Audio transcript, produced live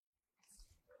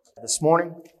This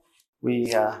morning,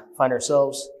 we find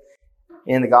ourselves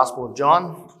in the Gospel of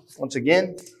John. Once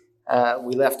again,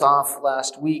 we left off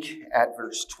last week at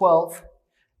verse 12.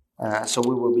 So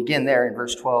we will begin there in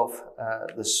verse 12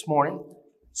 this morning.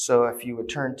 So if you would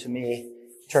turn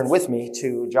with me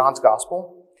to John's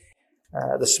Gospel.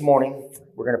 This morning,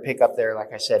 we're going to pick up there,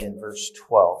 like I said, in verse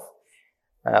 12.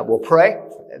 We'll pray,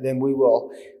 then we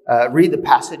will read the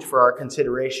passage for our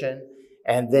consideration,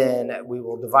 and then we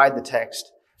will divide the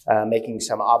text, making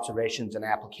some observations and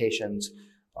applications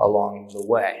along the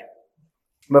way.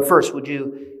 But first, would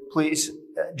you please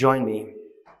join me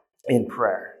in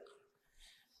prayer?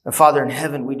 And Father in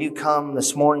heaven, we do come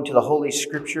this morning to the Holy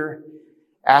Scripture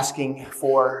asking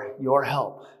for your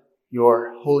help,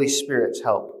 your Holy Spirit's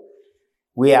help.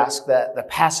 We ask that the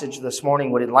passage this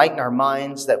morning would enlighten our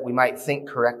minds, that we might think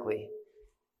correctly,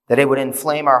 that it would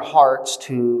inflame our hearts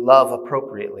to love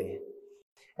appropriately,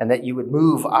 and that you would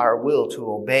move our will to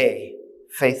obey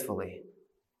faithfully.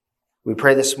 We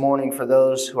pray this morning for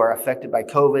those who are affected by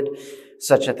COVID,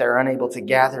 such that they're unable to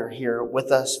gather here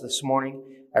with us this morning.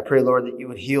 I pray, Lord, that you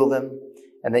would heal them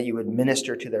and that you would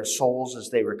minister to their souls as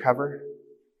they recover.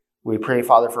 We pray,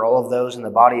 Father, for all of those in the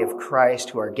body of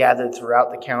Christ who are gathered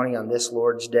throughout the county on this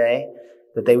Lord's Day,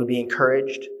 that they would be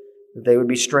encouraged, that they would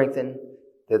be strengthened,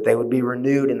 that they would be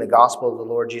renewed in the gospel of the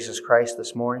Lord Jesus Christ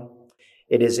this morning.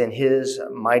 It is in his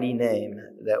mighty name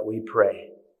that we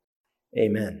pray.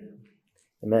 Amen.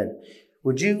 Amen.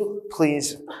 Would you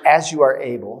please, as you are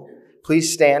able,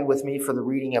 please stand with me for the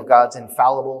reading of God's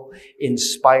infallible,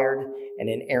 inspired, and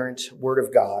inerrant Word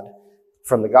of God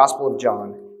from the Gospel of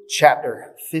John,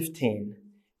 chapter 15,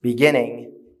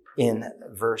 beginning in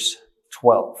verse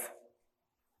 12.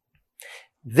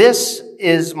 This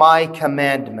is my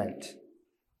commandment,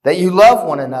 that you love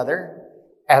one another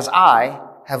as I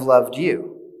have loved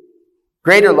you.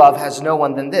 Greater love has no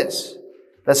one than this,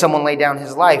 that someone lay down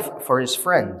his life for his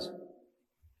friends.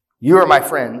 You are my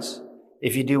friends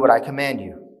if you do what I command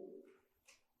you.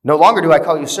 No longer do I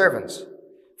call you servants,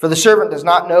 for the servant does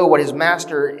not know what his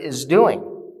master is doing.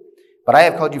 But I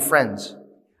have called you friends,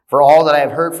 for all that I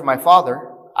have heard from my Father,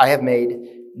 I have made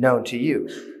known to you.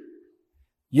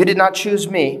 You did not choose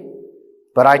me,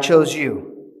 but I chose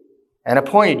you, and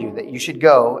appointed you that you should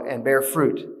go and bear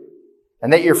fruit,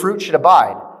 and that your fruit should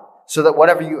abide, so that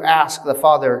whatever you ask the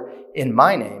Father in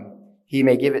my name, he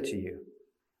may give it to you.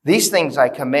 These things I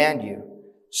command you,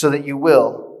 so that you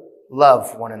will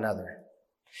love one another.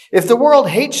 If the world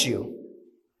hates you,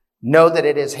 know that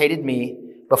it has hated me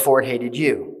before it hated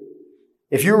you.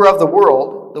 If you were of the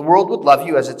world would love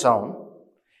you as its own.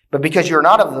 But because you are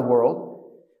not of the world,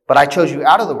 but I chose you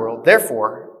out of the world,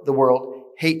 therefore the world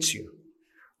hates you.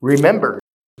 Remember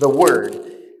the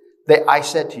word that I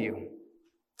said to you.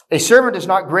 A servant is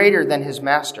not greater than his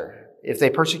master. If they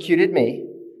persecuted me,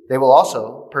 they will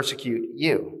also persecute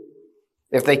you.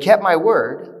 If they kept my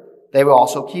word, they will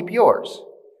also keep yours.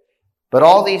 But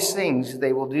all these things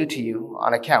they will do to you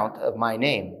on account of my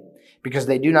name, because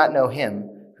they do not know him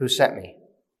who sent me.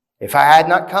 If I had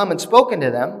not come and spoken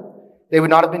to them, they would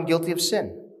not have been guilty of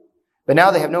sin. But now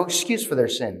they have no excuse for their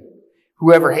sin.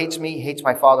 Whoever hates me hates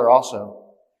my Father also.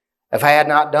 If I had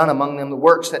not done among them the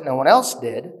works that no one else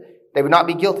did, they would not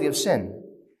be guilty of sin.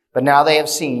 But now they have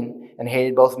seen and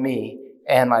hated both me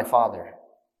and my Father.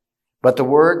 But the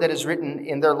word that is written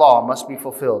in their law must be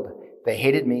fulfilled. They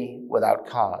hated me without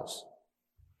cause.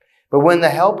 But when the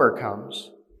Helper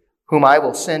comes, whom I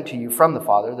will send to you from the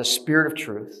Father, the Spirit of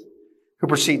truth, who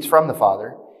proceeds from the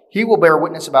Father, he will bear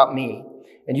witness about me,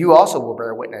 and you also will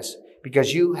bear witness,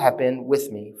 because you have been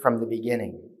with me from the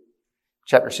beginning.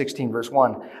 Chapter 16, verse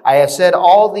 1. I have said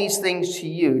all these things to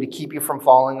you to keep you from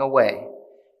falling away.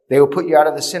 They will put you out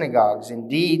of the synagogues.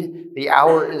 Indeed, the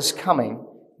hour is coming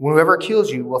when whoever kills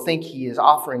you will think he is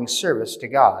offering service to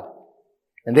God.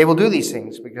 And they will do these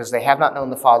things because they have not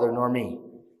known the Father nor me.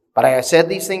 But I have said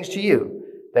these things to you,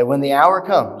 that when the hour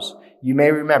comes, you may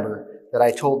remember that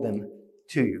I told them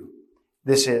to you.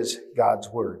 This is God's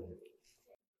word.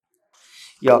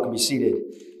 Y'all can be seated.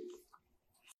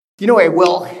 You know, a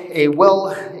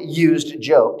well-used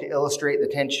joke to illustrate the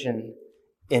tension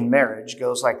in marriage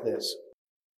goes like this.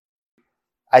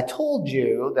 I told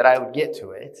you that I would get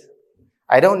to it.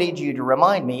 I don't need you to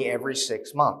remind me every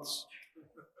 6 months.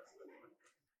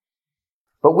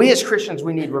 But we as Christians,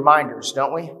 we need reminders,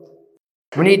 don't we?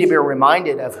 We need to be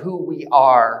reminded of who we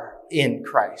are in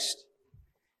Christ.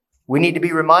 We need to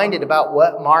be reminded about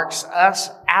what marks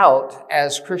us out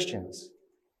as Christians.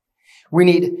 We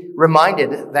need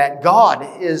reminded that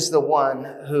God is the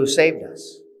one who saved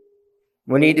us.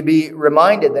 We need to be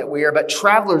reminded that we are but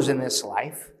travelers in this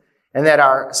life and that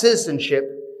our citizenship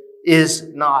is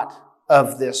not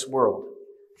of this world.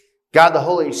 God, the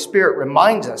Holy Spirit,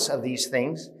 reminds us of these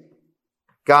things.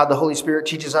 God, the Holy Spirit,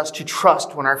 teaches us to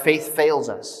trust when our faith fails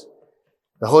us.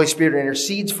 The Holy Spirit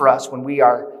intercedes for us when we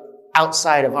are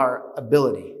outside of our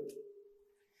ability.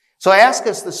 So I ask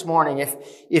us this morning,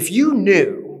 if you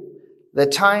knew the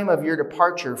time of your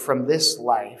departure from this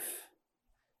life,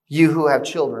 you who have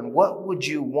children, what would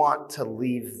you want to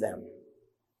leave them?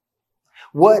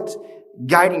 What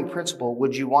guiding principle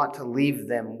would you want to leave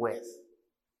them with?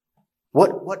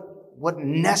 What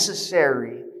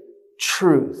necessary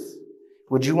truth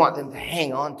would you want them to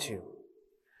hang on to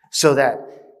so that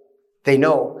they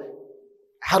know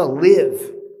how to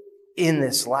live in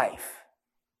this life?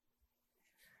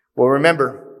 Well,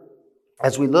 remember,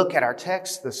 as we look at our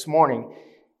text this morning,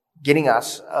 getting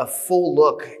us a full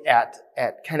look at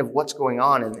kind of what's going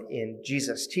on in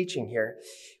Jesus' teaching here,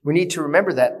 we need to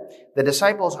remember that the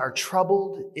disciples are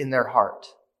troubled in their heart.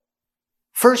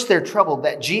 First, they're troubled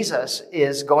that Jesus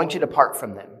is going to depart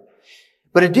from them.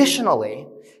 But additionally,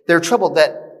 they're troubled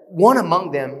that one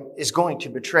among them is going to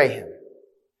betray him.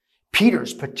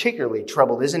 Peter's particularly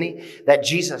troubled, isn't he? That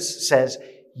Jesus says,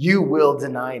 "You will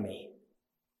deny me."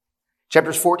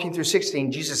 Chapters 14 through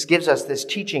 16, Jesus gives us this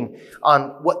teaching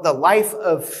on what the life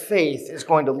of faith is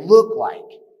going to look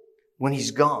like when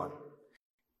he's gone.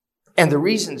 And the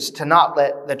reasons to not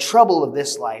let the trouble of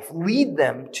this life lead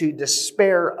them to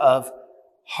despair of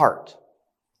heart.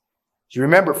 Do you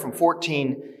remember from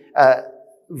 14,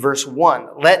 verse 1,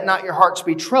 "Let not your hearts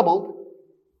be troubled.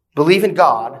 Believe in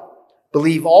God.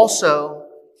 Believe also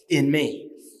in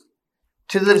me."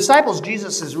 To the disciples,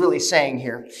 Jesus is really saying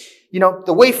here,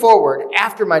 the way forward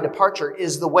after my departure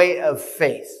is the way of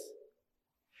faith.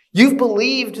 You've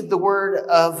believed the word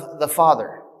of the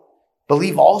Father.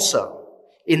 Believe also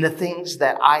in the things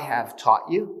that I have taught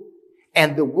you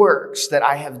and the works that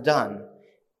I have done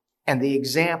and the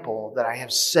example that I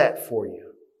have set for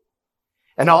you.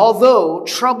 And although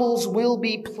troubles will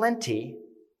be plenty,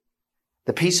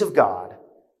 the peace of God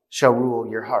shall rule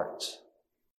your hearts.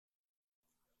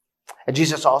 And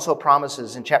Jesus also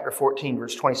promises in chapter 14,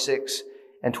 verse 26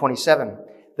 and 27,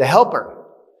 the Helper,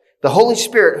 the Holy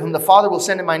Spirit, whom the Father will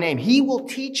send in my name, he will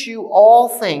teach you all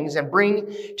things and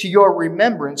bring to your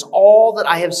remembrance all that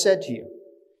I have said to you.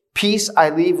 Peace I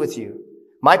leave with you.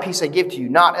 My peace I give to you.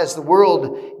 Not as the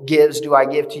world gives do I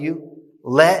give to you.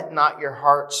 Let not your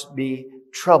hearts be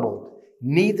troubled,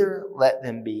 neither let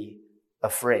them be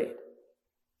afraid.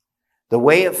 The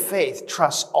way of faith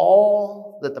trusts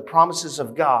all that the promises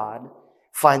of God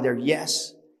find their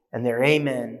yes and their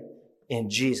amen in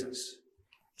Jesus.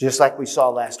 Just like we saw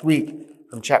last week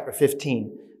from chapter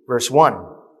 15, verse 1.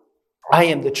 I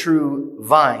am the true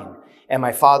vine, and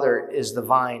my Father is the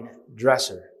vine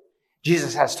dresser.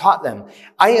 Jesus has taught them,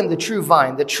 I am the true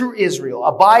vine, the true Israel.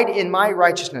 Abide in my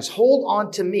righteousness. Hold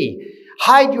on to me.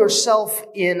 Hide yourself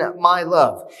in my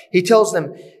love. He tells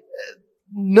them,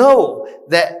 know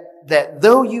that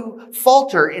though you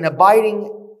falter in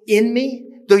abiding in me,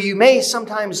 though you may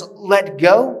sometimes let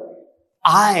go,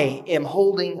 I am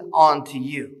holding on to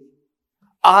you.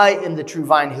 I am the true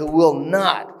vine who will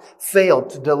not fail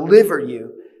to deliver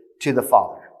you to the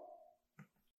Father.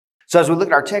 So as we look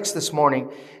at our text this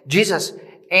morning, Jesus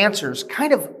answers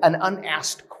kind of an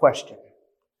unasked question.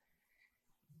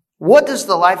 What does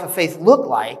the life of faith look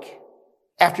like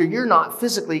after you're not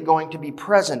physically going to be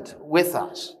present with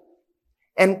us?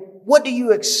 And what do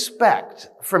you expect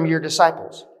from your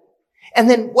disciples? And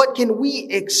then what can we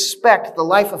expect the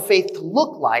life of faith to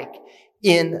look like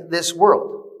in this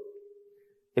world?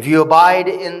 If you abide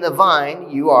in the vine,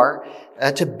 you are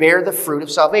to bear the fruit of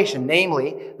salvation,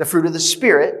 namely the fruit of the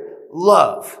Spirit,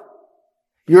 love.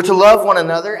 You're to love one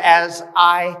another as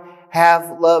I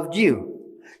have loved you.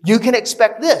 You can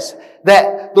expect this,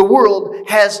 that the world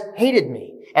has hated me.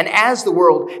 And as the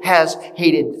world has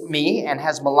hated me and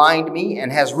has maligned me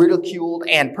and has ridiculed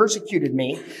and persecuted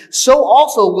me, so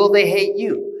also will they hate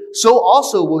you. So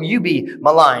also will you be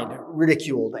maligned,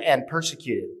 ridiculed, and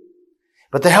persecuted.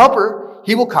 But the Helper,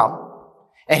 he will come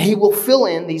and he will fill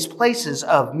in these places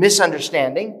of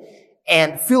misunderstanding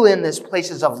and fill in these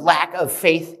places of lack of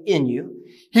faith in you.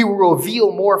 He will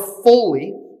reveal more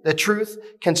fully the truth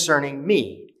concerning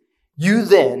me. You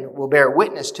then will bear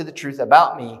witness to the truth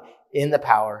about me in the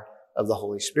power of the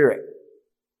Holy Spirit.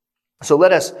 So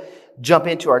let us jump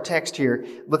into our text here,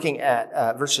 looking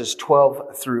at verses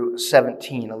 12 through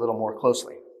 17 a little more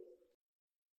closely.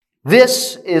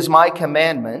 This is my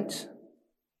commandment,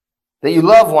 that you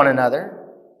love one another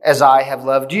as I have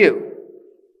loved you.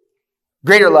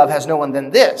 Greater love has no one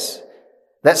than this,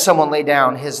 that someone lay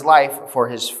down his life for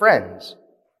his friends.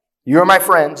 You are my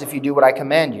friends if you do what I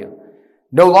command you.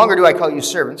 No longer do I call you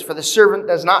servants, for the servant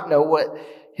does not know what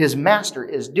his master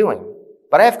is doing.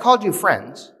 But I have called you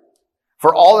friends,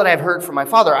 for all that I have heard from my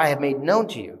Father I have made known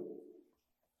to you.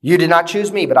 You did not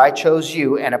choose me, but I chose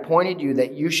you and appointed you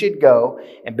that you should go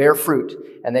and bear fruit,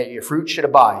 and that your fruit should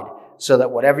abide, so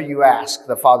that whatever you ask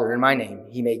the Father in my name,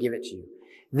 he may give it to you.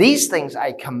 These things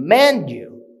I command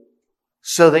you,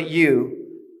 so that you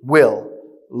will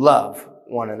love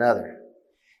one another.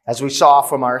 As we saw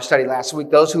from our study last week,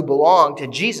 those who belong to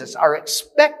Jesus are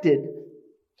expected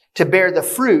to bear the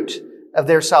fruit of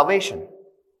their salvation.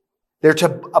 They're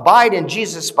to abide in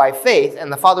Jesus by faith,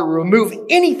 and the Father will remove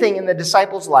anything in the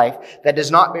disciple's life that does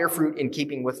not bear fruit in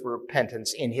keeping with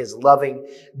repentance in his loving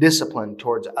discipline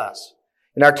towards us.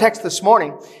 In our text this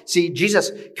morning, see,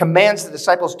 Jesus commands the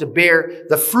disciples to bear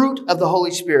the fruit of the Holy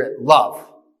Spirit, love.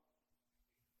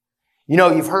 You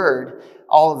know, you've heard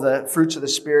all of the fruits of the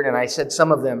Spirit, and I said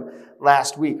some of them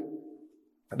last week.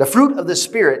 The fruit of the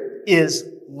Spirit is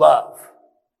love.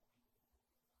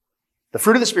 The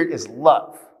fruit of the Spirit is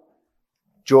love.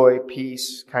 Joy,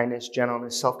 peace, kindness,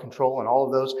 gentleness, self-control, and all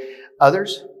of those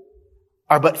others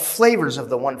are but flavors of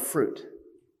the one fruit.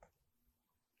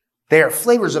 They are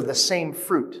flavors of the same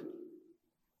fruit.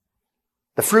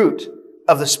 The fruit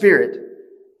of the Spirit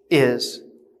is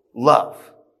love.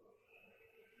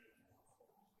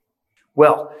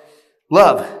 Well,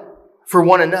 love for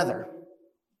one another.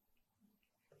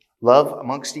 Love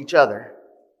amongst each other.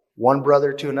 One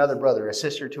brother to another brother, a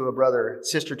sister to a brother,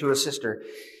 sister to a sister.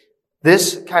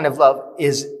 This kind of love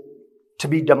is to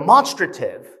be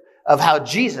demonstrative of how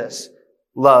Jesus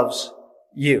loves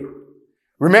you.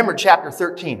 Remember chapter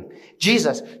 13.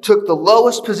 Jesus took the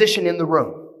lowest position in the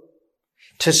room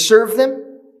to serve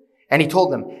them, and he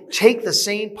told them, take the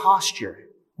same posture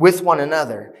with one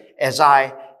another as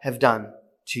I have done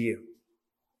to you.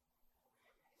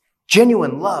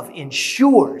 Genuine love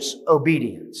ensures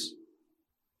obedience.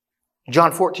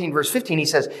 John 14, verse 15, he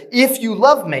says, if you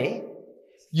love me,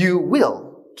 you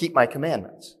will keep my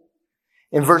commandments.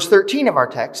 In verse 13 of our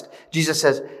text, Jesus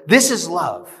says, this is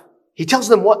love. He tells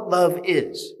them what love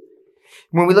is.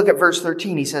 When we look at verse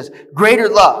 13, he says, greater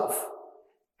love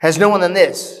has no one than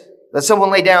this, that someone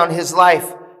lay down his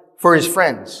life for his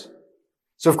friends.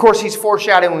 So of course he's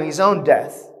foreshadowing his own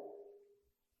death.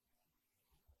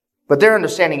 But their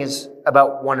understanding is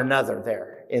about one another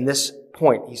there. In this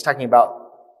point, he's talking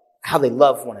about how they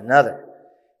love one another.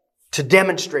 To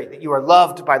demonstrate that you are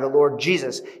loved by the Lord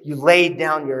Jesus, you lay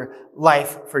down your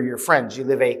life for your friends. You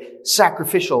live a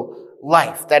sacrificial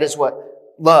life. That is what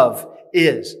love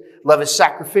is. Love is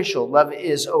sacrificial. Love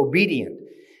is obedient.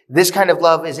 This kind of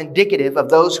love is indicative of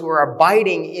those who are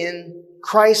abiding in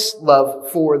Christ's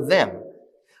love for them.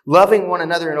 Loving one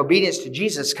another in obedience to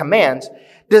Jesus' commands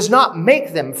does not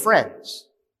make them friends.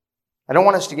 I don't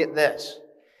want us to get this.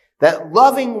 That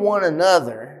loving one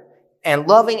another and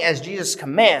loving as Jesus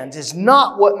commands is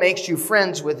not what makes you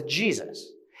friends with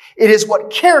Jesus. It is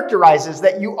what characterizes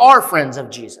that you are friends of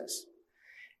Jesus.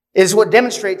 It is what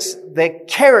demonstrates the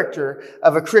character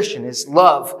of a Christian, is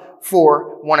love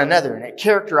for one another. And it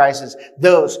characterizes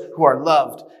those who are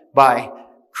loved by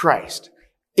Christ.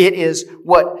 It is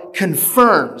what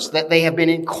confirms that they have been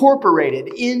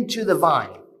incorporated into the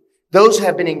vine. Those who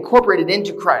have been incorporated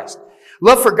into Christ.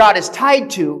 Love for God is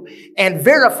tied to and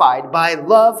verified by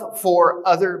love for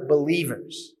other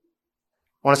believers.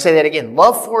 I want to say that again.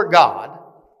 Love for God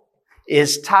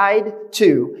is tied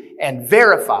to and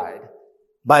verified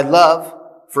by love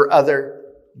for other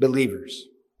believers.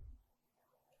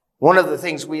 One of the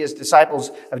things we as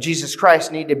disciples of Jesus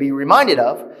Christ need to be reminded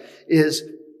of is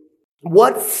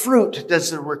what fruit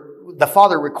does the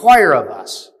Father require of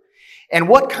us? And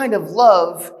what kind of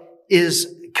love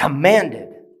is commanded?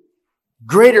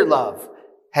 Greater love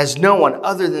has no one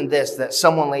other than this, that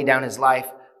someone lay down his life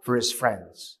for his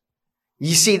friends.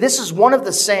 You see, this is one of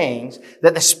the sayings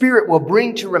that the Spirit will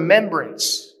bring to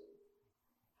remembrance.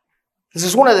 This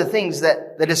is one of the things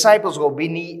that the disciples will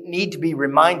need to be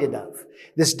reminded of.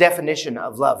 This definition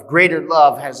of love. Greater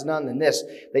love has none than this,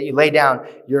 that you lay down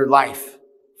your life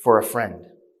for a friend.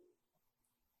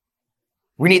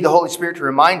 We need the Holy Spirit to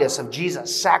remind us of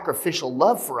Jesus' sacrificial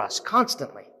love for us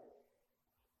constantly.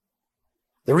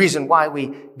 The reason why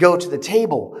we go to the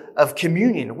table of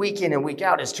communion week in and week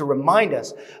out is to remind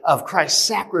us of Christ's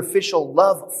sacrificial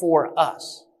love for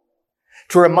us.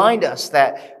 To remind us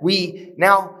that we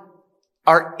now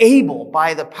are able,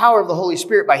 by the power of the Holy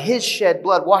Spirit, by His shed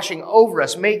blood washing over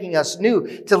us, making us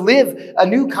new, to live a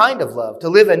new kind of love, to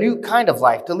live a new kind of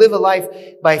life, to live a life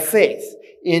by faith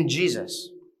in Jesus.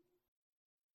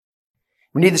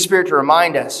 We need the Spirit to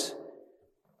remind us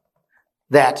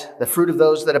that the fruit of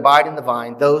those that abide in the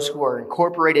vine, those who are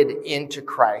incorporated into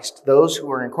Christ, those who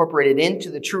are incorporated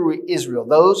into the true Israel,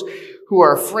 those who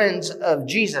are friends of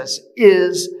Jesus,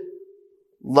 is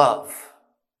love.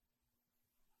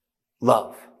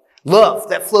 Love. Love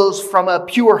that flows from a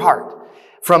pure heart,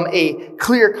 from a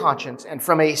clear conscience, and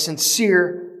from a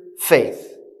sincere faith.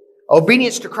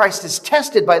 Obedience to Christ is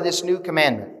tested by this new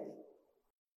commandment.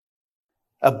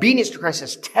 Obedience to Christ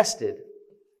is tested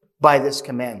by this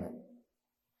commandment.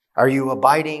 Are you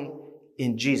abiding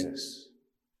in Jesus?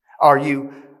 Are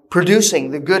you producing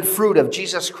the good fruit of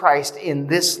Jesus Christ in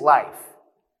this life?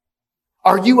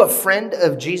 Are you a friend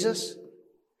of Jesus?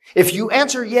 If you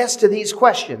answer yes to these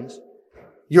questions,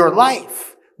 your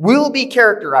life will be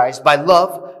characterized by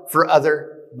love for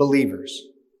other believers.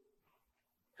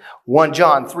 1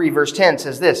 John 3 verse 10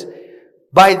 says this,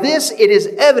 "By this it is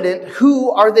evident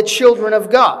who are the children of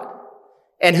God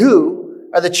and who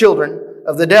are the children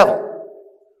of the devil.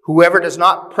 Whoever does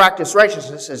not practice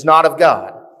righteousness is not of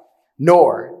God,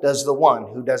 nor does the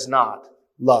one who does not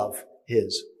love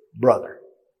his brother."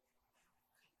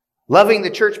 Loving the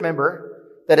church member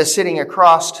that is sitting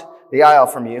across the aisle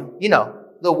from you,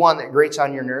 the one that grates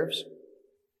on your nerves.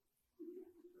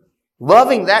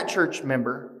 Loving that church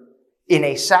member in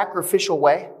a sacrificial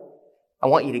way, I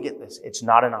want you to get this. It's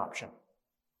not an option.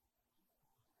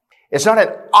 It's not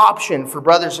an option for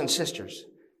brothers and sisters.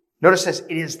 Notice this,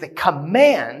 it is the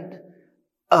command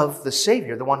of the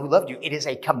Savior, the one who loved you. It is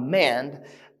a command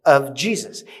of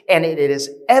Jesus. And it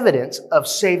is evidence of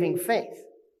saving faith.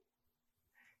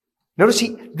 Notice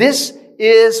this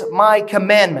is my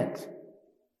commandment.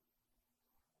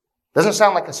 Doesn't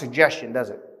sound like a suggestion,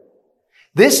 does it?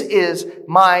 This is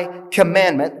my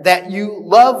commandment, that you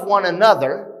love one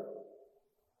another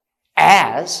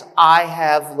as I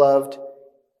have loved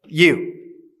you.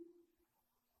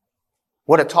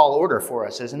 What a tall order for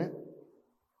us, isn't it?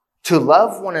 To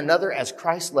love one another as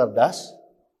Christ loved us.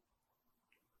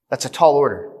 That's a tall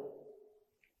order.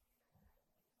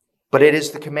 But it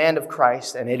is the command of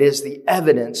Christ, and it is the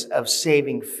evidence of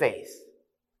saving faith.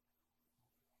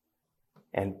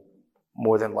 And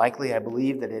more than likely, I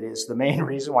believe that it is the main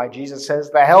reason why Jesus says,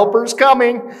 the helper's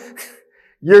coming.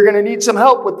 You're going to need some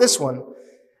help with this one.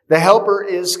 The helper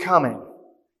is coming.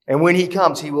 And when he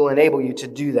comes, he will enable you to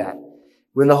do that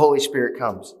when the Holy Spirit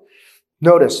comes.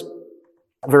 Notice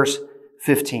verse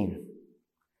 15.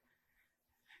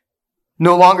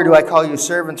 "No longer do I call you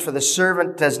servants, for the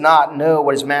servant does not know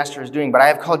what his master is doing, but I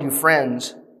have called you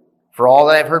friends, for all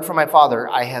that I have heard from my Father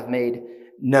I have made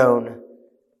known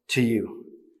to you."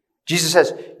 Jesus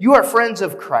says, you are friends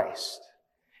of Christ.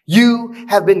 You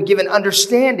have been given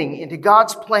understanding into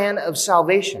God's plan of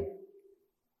salvation.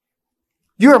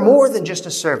 You are more than just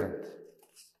a servant.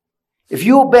 If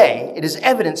you obey, it is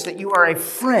evidence that you are a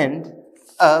friend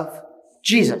of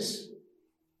Jesus.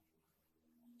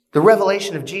 The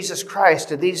revelation of Jesus Christ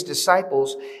to these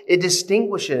disciples, it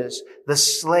distinguishes the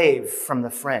slave from the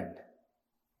friend.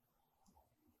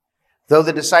 Though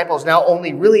the disciples now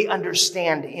only really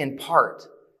understand in part,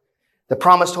 the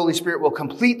promised Holy Spirit will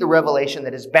complete the revelation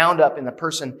that is bound up in the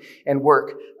person and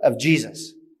work of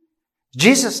Jesus.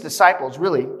 Jesus' disciples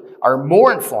really are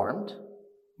more informed,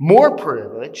 more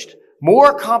privileged,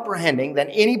 more comprehending than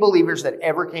any believers that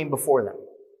ever came before them.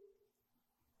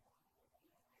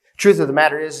 Truth of the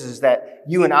matter is that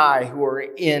you and I who are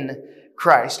in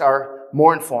Christ are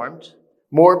more informed,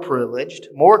 more privileged,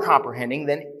 more comprehending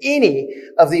than any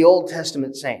of the Old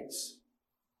Testament saints.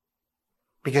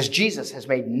 Because Jesus has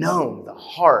made known the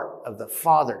heart of the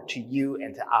Father to you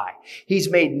and to I. He's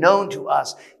made known to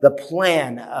us the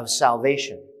plan of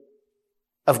salvation,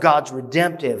 of God's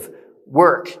redemptive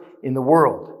work in the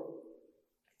world.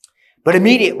 But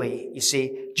immediately, you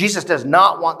see, Jesus does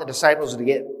not want the disciples to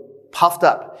get puffed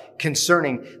up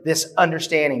concerning this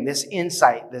understanding, this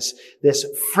insight, this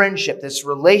friendship, this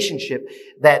relationship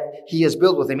that he has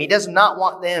built with them. He does not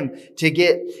want them to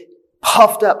get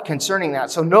puffed up concerning that.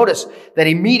 So notice that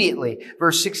immediately,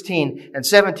 verse 16 and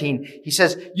 17, he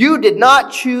says, you did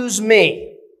not choose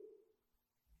me,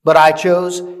 but I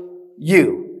chose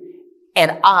you,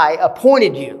 and I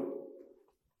appointed you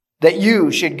that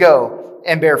you should go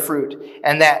and bear fruit,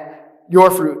 and that your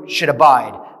fruit should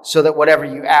abide, so that whatever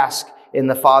you ask in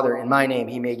the Father in my name,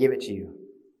 he may give it to you.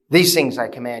 These things I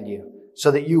command you,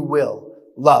 so that you will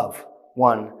love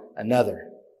one another.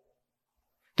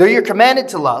 Though you're commanded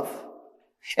to love,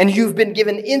 and you've been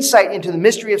given insight into the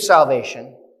mystery of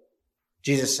salvation,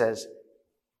 Jesus says,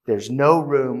 there's no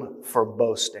room for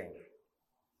boasting.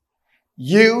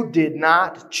 You did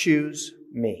not choose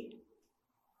me.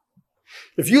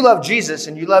 If you love Jesus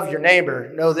and you love your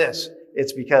neighbor, know this,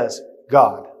 it's because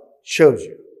God chose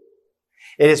you.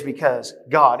 It is because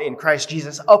God in Christ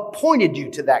Jesus appointed you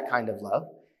to that kind of love.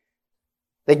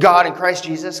 That God in Christ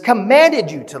Jesus commanded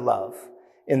you to love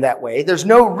in that way. There's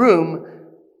no room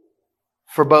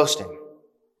for boasting.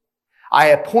 I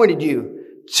appointed you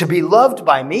to be loved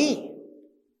by me.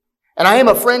 And I am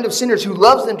a friend of sinners who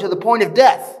loves them to the point of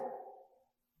death.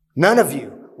 None of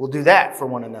you will do that for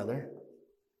one another.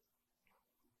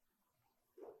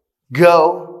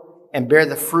 Go and bear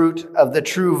the fruit of the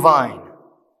true vine,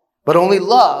 but only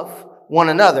love one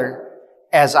another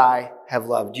as I have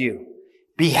loved you.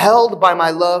 Be held by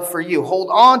my love for you. Hold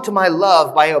on to my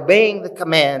love by obeying the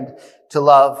command to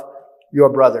love your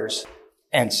brothers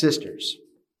and sisters.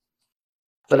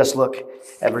 Let us look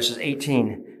at verses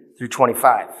 18 through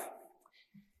 25.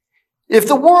 If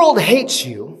the world hates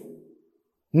you,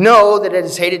 know that it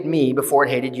has hated me before it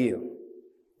hated you.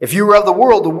 If you were of the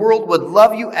world would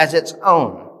love you as its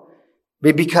own.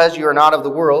 But because you are not of the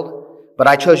world, but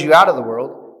I chose you out of the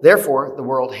world, therefore the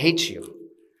world hates you.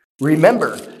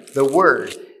 Remember the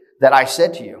word that I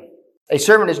said to you. A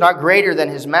servant is not greater than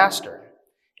his master.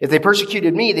 If they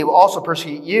persecuted me, they will also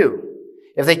persecute you.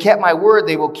 If they kept my word,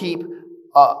 they will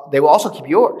also keep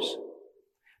yours.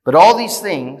 But all these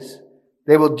things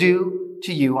they will do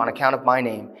to you on account of my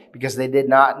name, because they did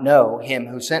not know him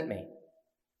who sent me.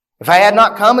 If I had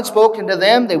not come and spoken to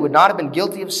them, they would not have been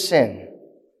guilty of sin.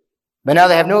 But now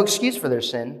they have no excuse for their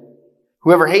sin.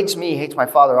 Whoever hates me hates my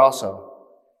Father also.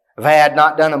 If I had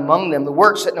not done among them the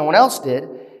works that no one else did,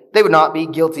 they would not be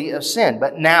guilty of sin.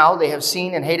 But now they have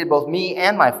seen and hated both me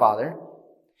and my Father.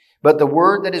 But the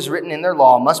word that is written in their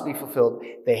law must be fulfilled.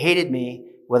 They hated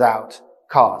me without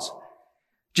cause.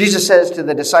 Jesus says to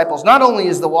the disciples, not only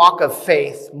is the walk of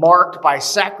faith marked by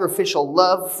sacrificial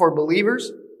love for believers,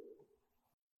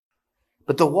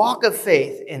 but the walk of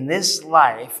faith in this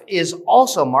life is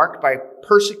also marked by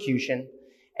persecution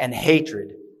and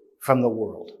hatred from the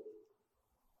world.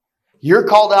 You're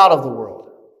called out of the world.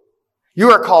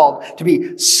 You are called to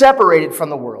be separated from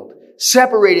the world,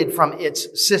 separated from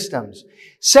its systems,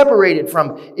 separated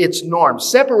from its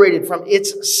norms, separated from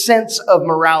its sense of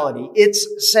morality,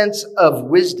 its sense of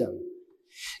wisdom.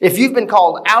 If you've been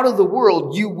called out of the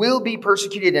world, you will be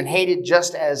persecuted and hated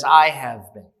just as I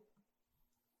have been.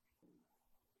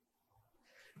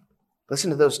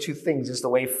 Listen to those two things as the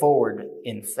way forward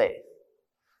in faith.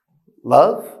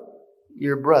 Love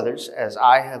your brothers as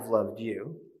I have loved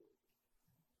you,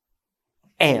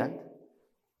 and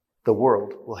the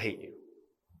world will hate you.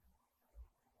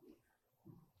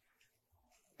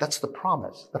 That's the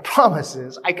promise. The promise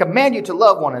is, I command you to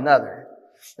love one another.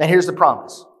 And here's the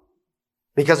promise.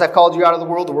 Because I've called you out of the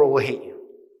world will hate you.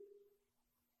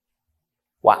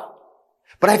 Wow.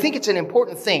 But I think it's an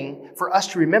important thing for us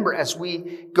to remember as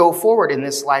we go forward in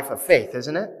this life of faith,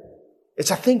 isn't it?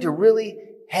 It's a thing to really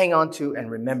hang on to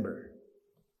and remember.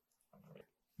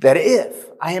 That if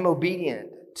I am obedient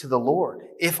to the Lord,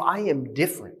 if I am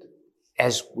different,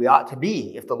 as we ought to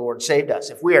be if the Lord saved us,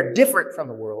 if we are different from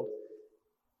the world,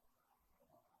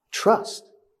 trust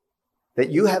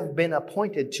that you have been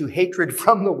appointed to hatred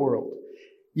from the world.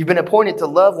 You've been appointed to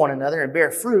love one another and bear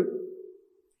fruit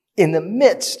in the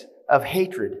midst of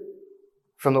hatred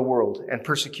from the world and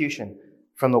persecution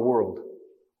from the world.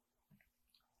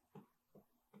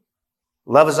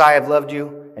 Love as I have loved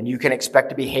you, and you can expect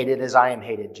to be hated as I am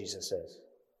hated, Jesus says.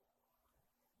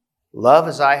 Love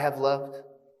as I have loved,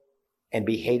 and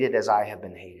be hated as I have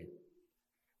been hated.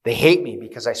 They hate me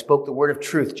because I spoke the word of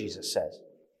truth, Jesus says.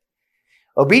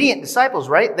 Obedient disciples,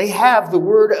 right? They have the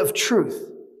word of truth.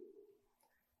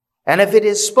 And if it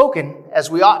is spoken as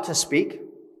we ought to speak,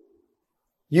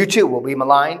 you too will be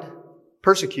maligned,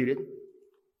 persecuted,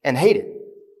 and hated.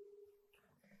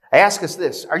 I ask us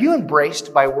this, are you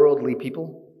embraced by worldly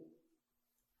people?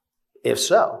 If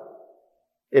so,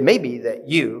 it may be that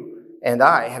you and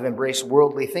I have embraced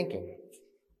worldly thinking,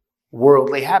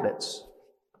 worldly habits,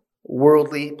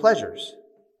 worldly pleasures.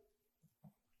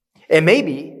 It may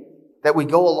be that we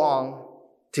go along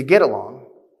to get along,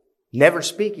 never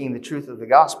speaking the truth of the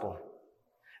gospel,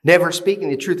 never speaking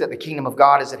the truth that the kingdom of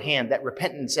God is at hand, that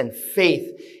repentance and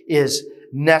faith is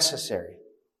necessary,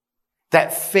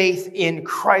 that faith in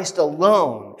Christ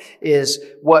alone is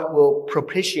what will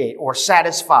propitiate or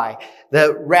satisfy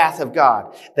the wrath of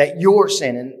God that your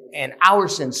sin and our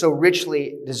sin so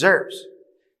richly deserves.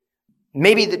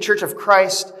 Maybe the Church of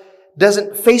Christ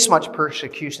doesn't face much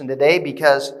persecution today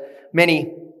because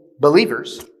many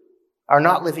believers are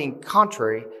not living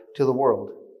contrary to the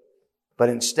world, but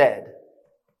instead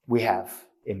we have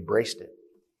embraced it.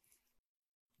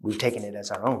 We've taken it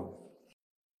as our own.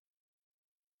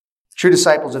 True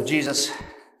disciples of Jesus,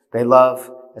 they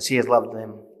love as he has loved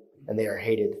them, and they are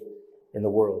hated in the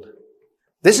world.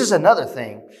 This is another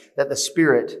thing that the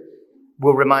Spirit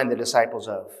will remind the disciples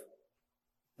of.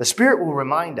 The Spirit will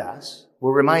remind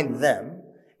them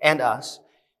and us,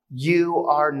 you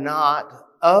are not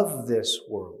of this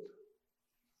world.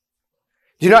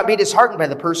 Do not be disheartened by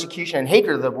the persecution and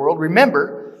hatred of the world.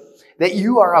 Remember that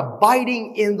you are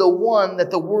abiding in the one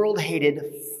that the world hated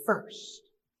first.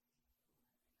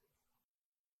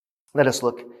 Let us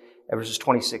look at verses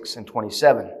 26 and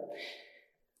 27.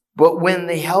 But when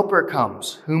the Helper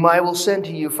comes, whom I will send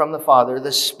to you from the Father,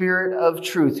 the Spirit of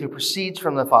truth who proceeds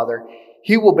from the Father,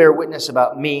 he will bear witness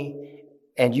about me,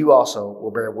 and you also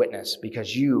will bear witness,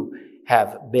 because you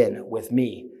have been with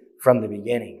me from the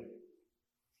beginning.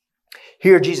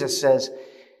 Here Jesus says,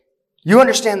 you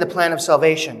understand the plan of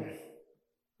salvation,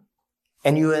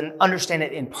 and you understand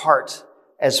it in part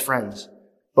as friends.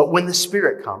 But when the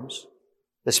Spirit comes,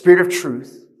 the Spirit of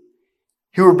truth,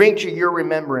 he will bring to your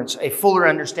remembrance a fuller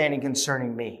understanding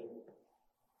concerning me.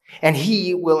 And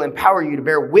he will empower you to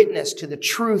bear witness to the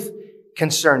truth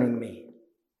concerning me.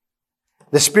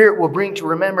 The Spirit will bring to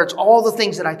remembrance all the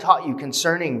things that I taught you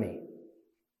concerning me.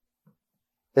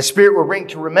 The Spirit will bring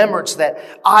to remembrance that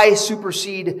I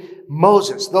supersede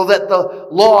Moses. Though that the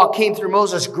law came through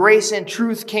Moses, grace and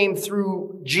truth came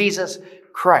through Jesus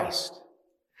Christ.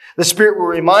 The Spirit will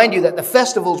remind you that the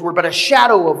festivals were but a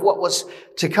shadow of what was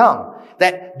to come,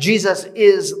 that Jesus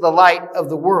is the light of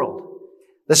the world.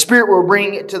 The Spirit will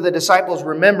bring to the disciples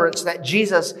remembrance that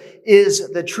Jesus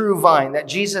is the true vine, that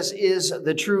Jesus is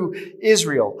the true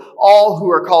Israel. All who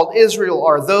are called Israel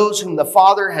are those whom the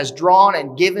Father has drawn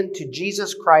and given to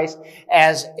Jesus Christ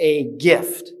as a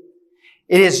gift.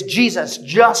 It is Jesus'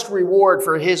 just reward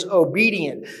for his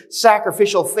obedient,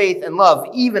 sacrificial faith and love,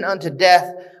 even unto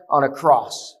death on a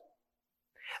cross.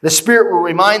 The Spirit will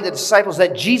remind the disciples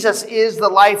that Jesus is the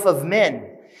life of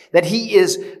men, that he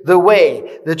is the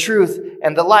way, the truth,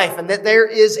 and the life, and that there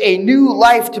is a new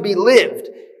life to be lived.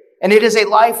 And it is a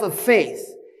life of faith,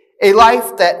 a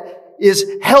life that is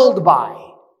held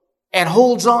by and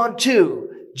holds on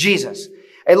to Jesus,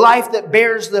 a life that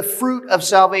bears the fruit of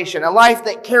salvation, a life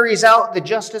that carries out the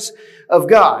justice of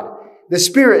God. The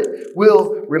Spirit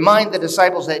will remind the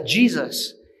disciples that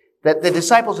the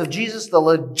disciples of Jesus, the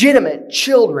legitimate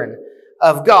children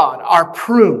of God, are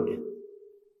pruned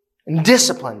and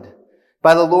disciplined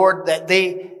by the Lord that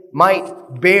they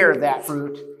might bear that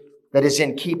fruit that is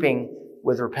in keeping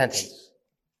with repentance.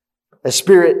 The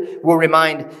Spirit will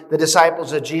remind the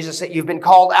disciples of Jesus that you've been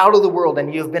called out of the world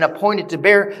and you've been appointed to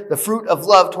bear the fruit of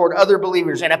love toward other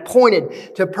believers and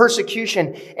appointed to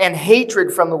persecution and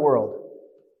hatred from the world.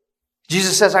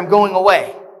 Jesus says, I'm going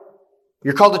away.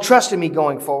 You're called to trust in me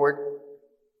going forward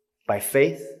by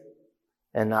faith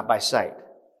and not by sight.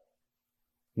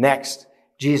 Next,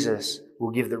 Jesus will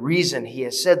give the reason he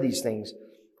has said these things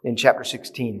in chapter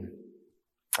 16,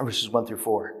 verses 1 through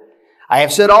 4. I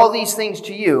have said all these things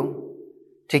to you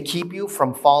to keep you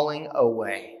from falling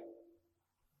away.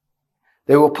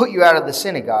 They will put you out of the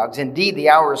synagogues. Indeed, the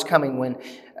hour is coming when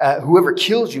whoever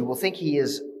kills you will think he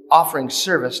is offering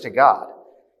service to God.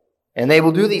 And they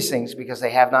will do these things because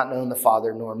they have not known the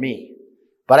Father nor me.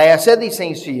 But I have said these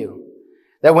things to you,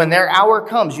 that when their hour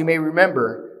comes, you may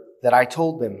remember that I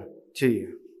told them to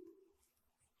you.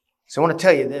 So I want to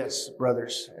tell you this,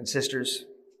 brothers and sisters.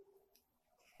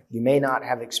 You may not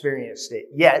have experienced it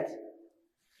yet,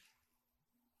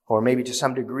 or maybe to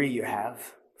some degree you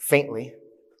have, faintly.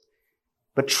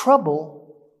 But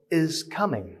trouble is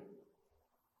coming.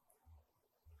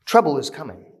 Trouble is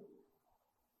coming.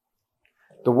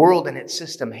 The world and its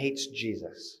system hates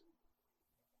Jesus.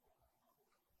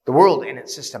 The world and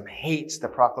its system hates the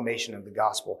proclamation of the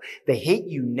gospel. They hate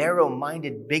you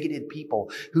narrow-minded, bigoted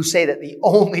people who say that the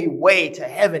only way to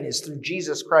heaven is through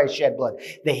Jesus Christ's shed blood.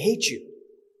 They hate you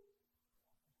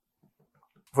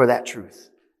for that truth.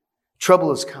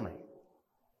 Trouble is coming.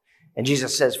 And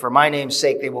Jesus says, for my name's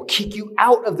sake, they will kick you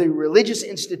out of the religious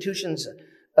institutions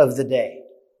of the day.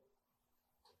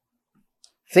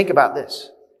 Think about this.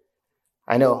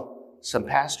 I know some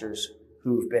pastors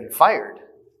who've been fired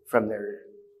from their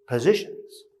positions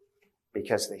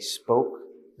because they spoke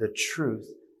the truth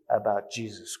about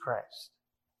Jesus Christ.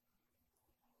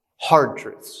 Hard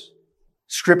truths,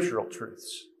 scriptural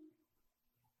truths.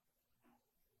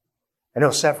 I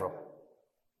know several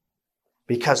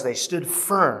because they stood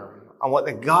firm on what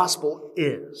the gospel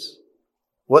is,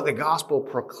 what the gospel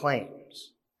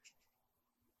proclaims,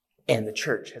 and the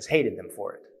church has hated them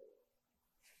for it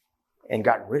and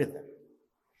gotten rid of them.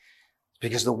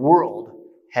 Because the world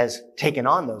has taken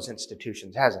on those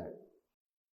institutions, hasn't it?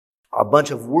 A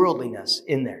bunch of worldliness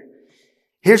in there.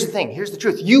 Here's the thing. Here's the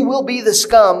truth. You will be the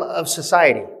scum of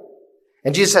society.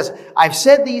 And Jesus says, I've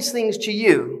said these things to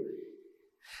you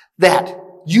that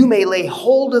you may lay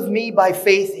hold of me by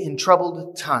faith in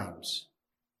troubled times.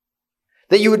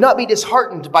 That you would not be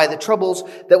disheartened by the troubles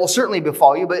that will certainly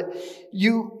befall you, but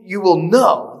you will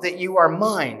know that you are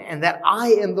mine and that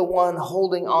I am the one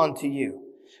holding on to you.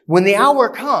 When the hour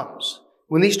comes,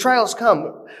 when these trials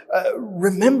come,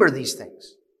 remember these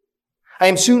things. I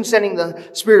am soon sending the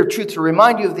Spirit of truth to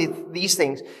remind you of these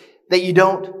things, that you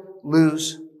don't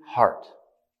lose heart.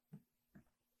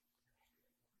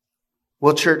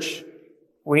 Well, church,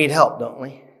 we need help, don't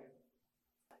we?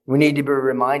 We need to be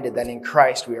reminded that in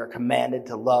Christ we are commanded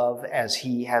to love as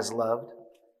He has loved.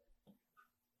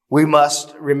 We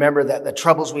must remember that the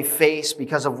troubles we face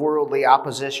because of worldly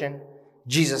opposition,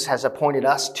 Jesus has appointed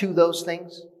us to those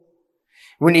things.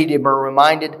 We need to be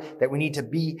reminded that we need to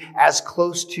be as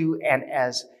close to and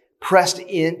as pressed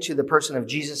into the person of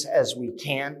Jesus as we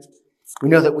can. We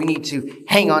know that we need to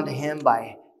hang on to Him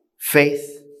by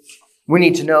faith. We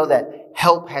need to know that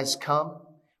help has come.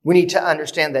 We need to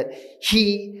understand that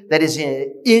He that is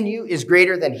in you is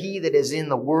greater than he that is in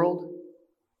the world.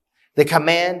 The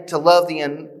command to love the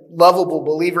unlovable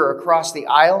believer across the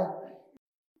aisle.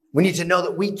 We need to know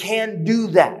that we can do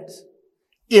that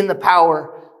in the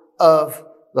power of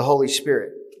the Holy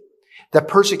Spirit. The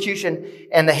persecution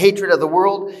and the hatred of the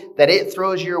world that it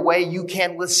throws your way, you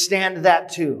can withstand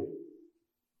that too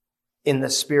in the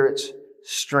Spirit's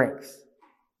strength.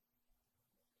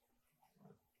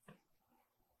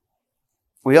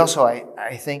 We also,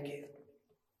 I think,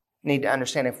 need to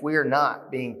understand if we are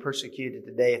not being persecuted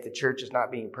today, if the church is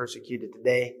not being persecuted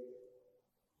today,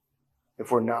 if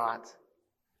we're not,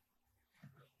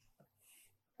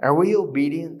 are we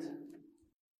obedient?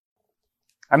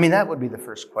 I mean, that would be the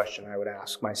first question I would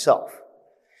ask myself.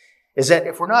 Is that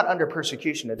if we're not under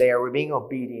persecution today, are we being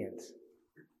obedient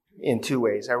in two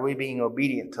ways? Are we being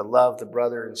obedient to love the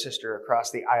brother and sister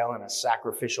across the aisle in a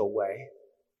sacrificial way?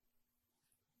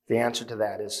 The answer to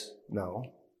that is no.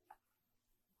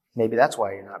 Maybe that's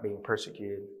why you're not being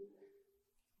persecuted.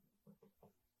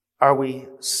 Are we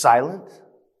silent?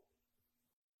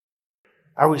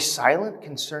 Are we silent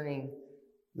concerning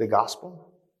the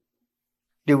gospel?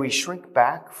 Do we shrink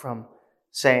back from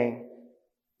saying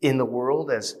in the world,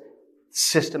 as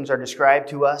systems are described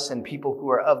to us and people who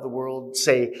are of the world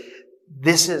say,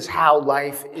 this is how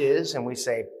life is, and we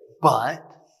say, but,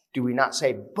 do we not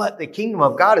say, but the kingdom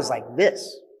of God is like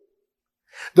this?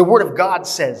 The Word of God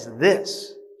says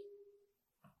this.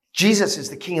 Jesus is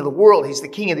the King of the world. He's the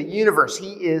King of the universe.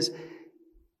 He is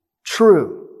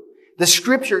true. The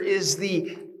Scripture is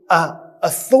the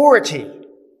authority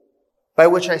by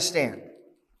which I stand.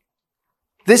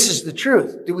 This is the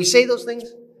truth. Do we say those things?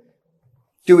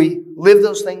 Do we live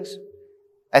those things?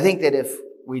 I think that if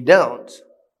we don't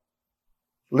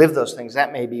live those things,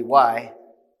 that may be why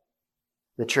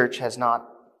the church has not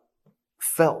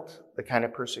felt the kind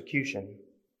of persecution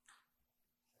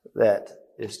that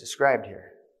is described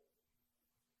here.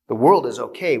 The world is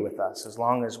okay with us as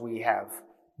long as we have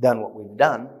done what we've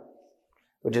done,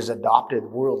 which is adopted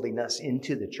worldliness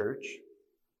into the church.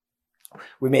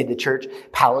 We made the church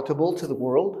palatable to the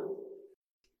world.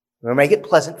 We make it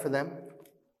pleasant for them.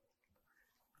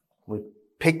 We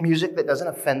pick music that doesn't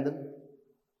offend them.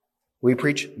 We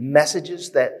preach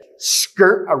messages that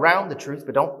skirt around the truth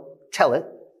but don't tell it.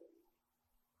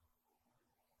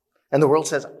 And the world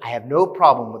says, I have no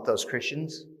problem with those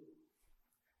Christians.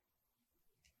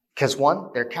 Because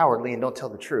one, they're cowardly and don't tell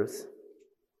the truth.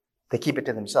 They keep it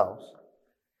to themselves.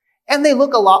 And they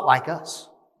look a lot like us.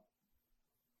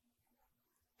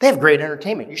 They have great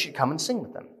entertainment. You should come and sing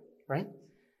with them, right?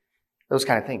 Those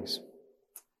kind of things.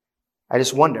 I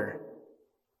just wonder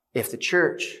if the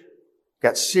church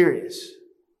got serious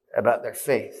about their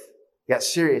faith, got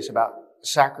serious about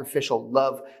sacrificial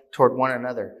love toward one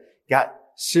another, got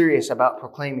serious about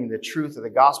proclaiming the truth of the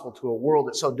gospel to a world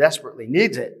that so desperately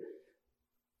needs it,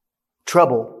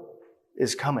 trouble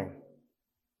is coming.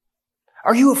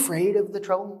 Are you afraid of the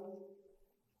trouble?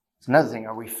 It's another thing.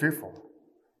 Are we fearful?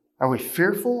 Are we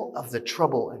fearful of the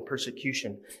trouble and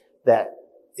persecution that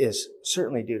is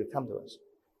certainly due to come to us?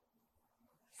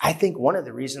 I think one of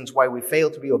the reasons why we fail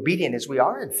to be obedient is we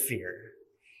are in fear.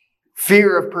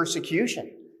 Fear of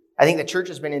persecution. I think the church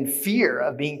has been in fear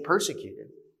of being persecuted,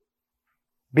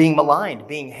 being maligned,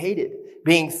 being hated,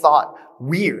 being thought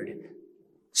weird,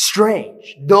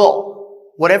 strange,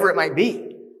 dull, whatever it might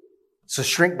be. So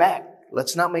shrink back.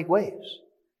 Let's not make waves.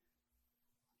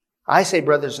 I say,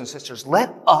 brothers and sisters,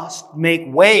 let us make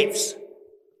waves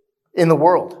in the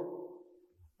world.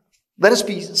 Let us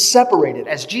be separated.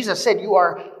 As Jesus said,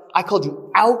 I called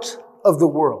you out of the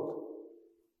world.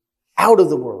 Out of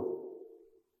the world.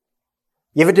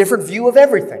 You have a different view of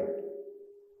everything.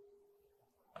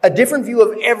 A different view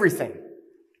of everything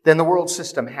than the world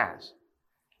system has.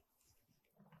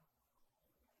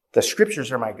 The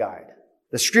Scriptures are my guide.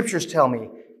 The Scriptures tell me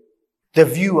the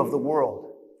view of the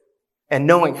world and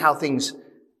knowing how things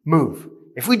move.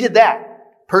 If we did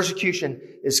that, persecution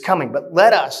is coming. But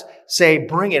let us say,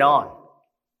 bring it on.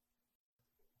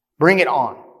 Bring it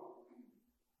on.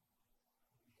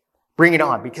 Bring it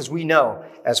on, because we know,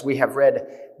 as we have read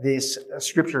this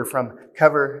Scripture from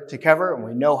cover to cover, and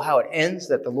we know how it ends,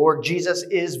 that the Lord Jesus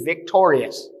is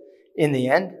victorious in the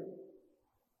end.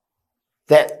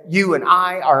 That you and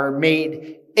I are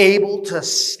made able to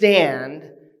stand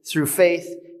through faith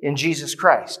in Jesus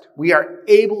Christ. We are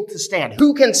able to stand.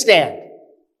 Who can stand?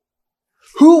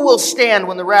 Who will stand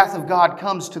when the wrath of God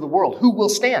comes to the world? Who will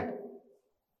stand?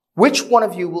 Which one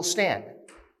of you will stand?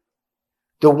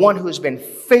 The one who has been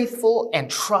faithful and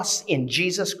trusts in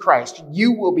Jesus Christ.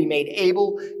 You will be made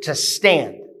able to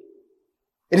stand.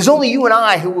 It is only you and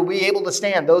I who will be able to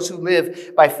stand. Those who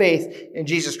live by faith in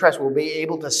Jesus Christ will be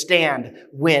able to stand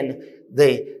when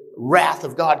the wrath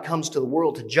of God comes to the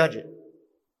world to judge it.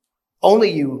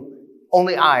 Only you,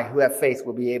 only I who have faith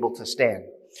will be able to stand.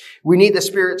 We need the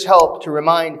Spirit's help to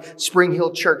remind Spring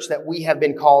Hill Church that we have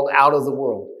been called out of the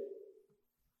world.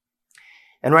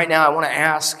 And right now I want to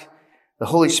ask the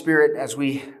Holy Spirit, as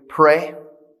we pray,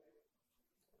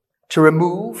 to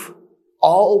remove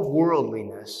all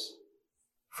worldliness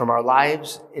from our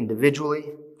lives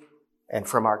individually and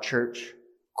from our church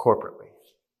corporately.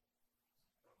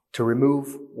 To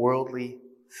remove worldly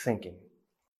thinking.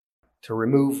 To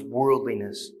remove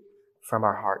worldliness from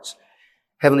our hearts.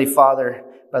 Heavenly Father,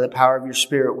 by the power of your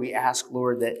Spirit, we ask,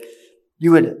 Lord, that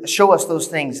you would show us those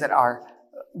things that are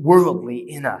worldly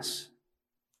in us.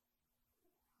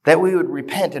 That we would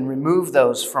repent and remove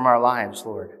those from our lives,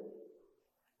 Lord.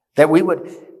 That we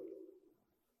would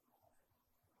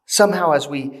somehow, as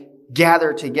we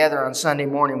gather together on Sunday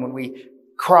morning, when we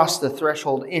cross the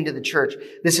threshold into the church,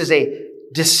 this is a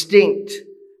distinct,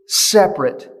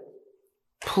 separate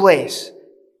place.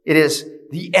 It is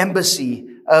the embassy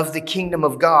of the kingdom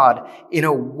of God in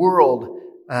a world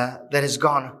that has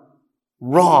gone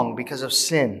wrong because of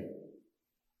sin.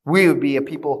 We would be a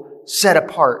people set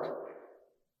apart.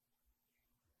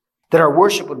 That our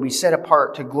worship would be set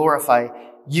apart to glorify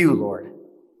you, Lord.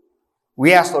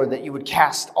 We ask, Lord, that you would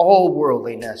cast all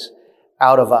worldliness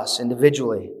out of us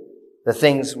individually. The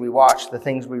things we watch, the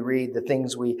things we read, the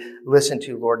things we listen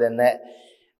to, Lord, and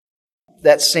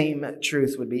that same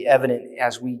truth would be evident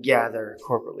as we gather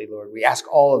corporately, Lord. We ask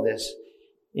all of this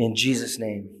in Jesus'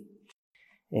 name.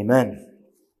 Amen.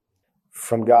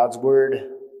 From God's Word,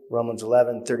 Romans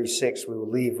 11:36, we will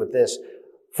leave with this.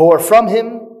 For from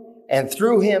him and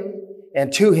through him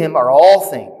and to him are all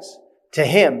things. To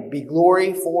him be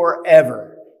glory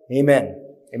forever.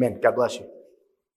 Amen. Amen. God bless you.